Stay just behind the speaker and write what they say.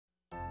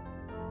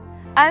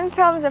I'm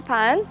from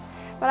Japan,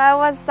 but I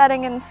was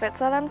studying in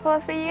Switzerland for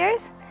 3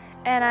 years,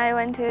 and I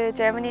went to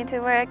Germany to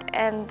work,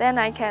 and then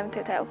I came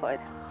to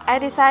Telford. I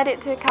decided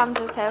to come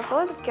to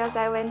Telford because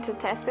I went to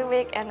test a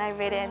week and I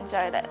really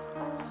enjoyed it.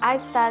 I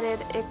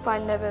studied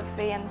equine level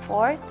 3 and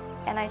 4,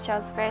 and I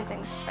chose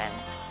racing strength.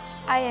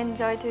 I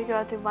enjoy to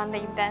go to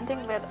one-day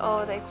eventing with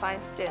all the equine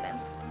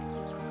students.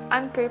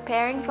 I'm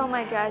preparing for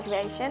my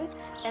graduation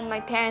and my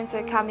parents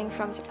are coming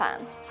from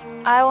Japan.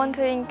 I want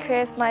to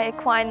increase my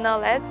equine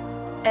knowledge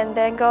and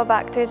then go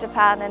back to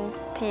Japan and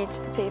teach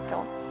the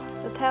people.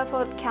 The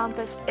Telford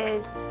campus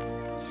is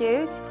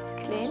huge,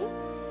 clean,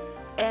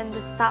 and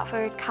the staff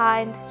are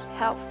kind,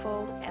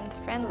 helpful, and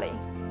friendly.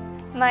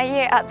 My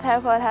year at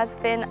Telford has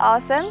been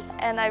awesome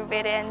and I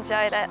really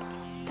enjoyed it.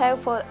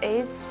 Telford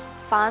is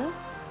fun,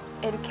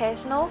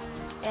 educational,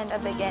 and a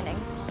beginning.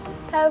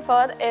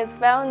 Telford is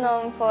well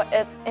known for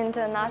its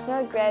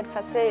international grade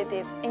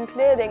facilities,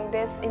 including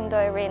this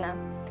indoor arena.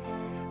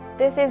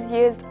 This is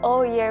used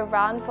all year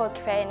round for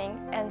training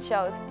and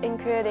shows,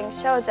 including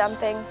show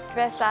jumping,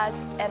 dressage,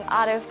 and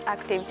other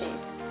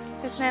activities.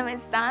 His name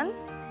is Dan,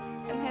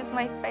 and he's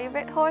my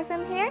favorite horse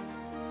in here.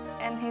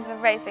 And he's a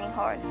racing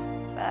horse,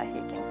 so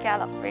he can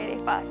gallop really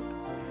fast.